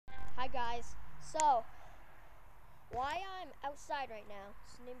Hi guys. So, why I'm outside right now,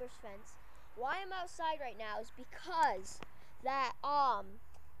 it's neighbor's fence. Why I'm outside right now is because that I'm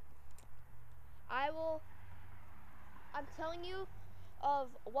telling you of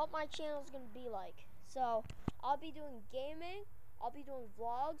what my channel is going to be like. So, I'll be doing gaming, I'll be doing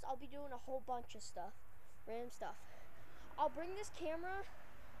vlogs, I'll be doing a whole bunch of stuff, random stuff. I'll bring this camera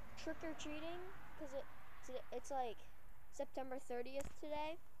trick-or-treating because it's like September 30th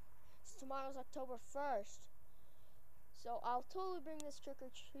today. So tomorrow's October 1st. So I'll totally bring this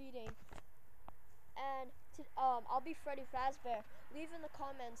trick-or-treating. And I'll be Freddy Fazbear. Leave in the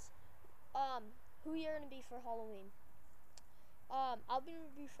comments who you're gonna be for Halloween. I'll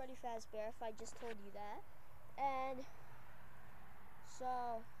be Freddy Fazbear if I just told you that. And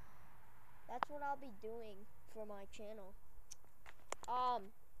so that's what I'll be doing for my channel.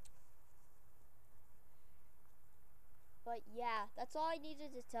 But yeah, that's all I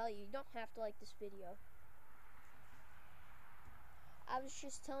needed to tell you. You don't have to like this video. I was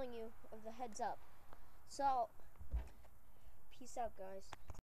just telling you of the heads up. So, peace out, guys.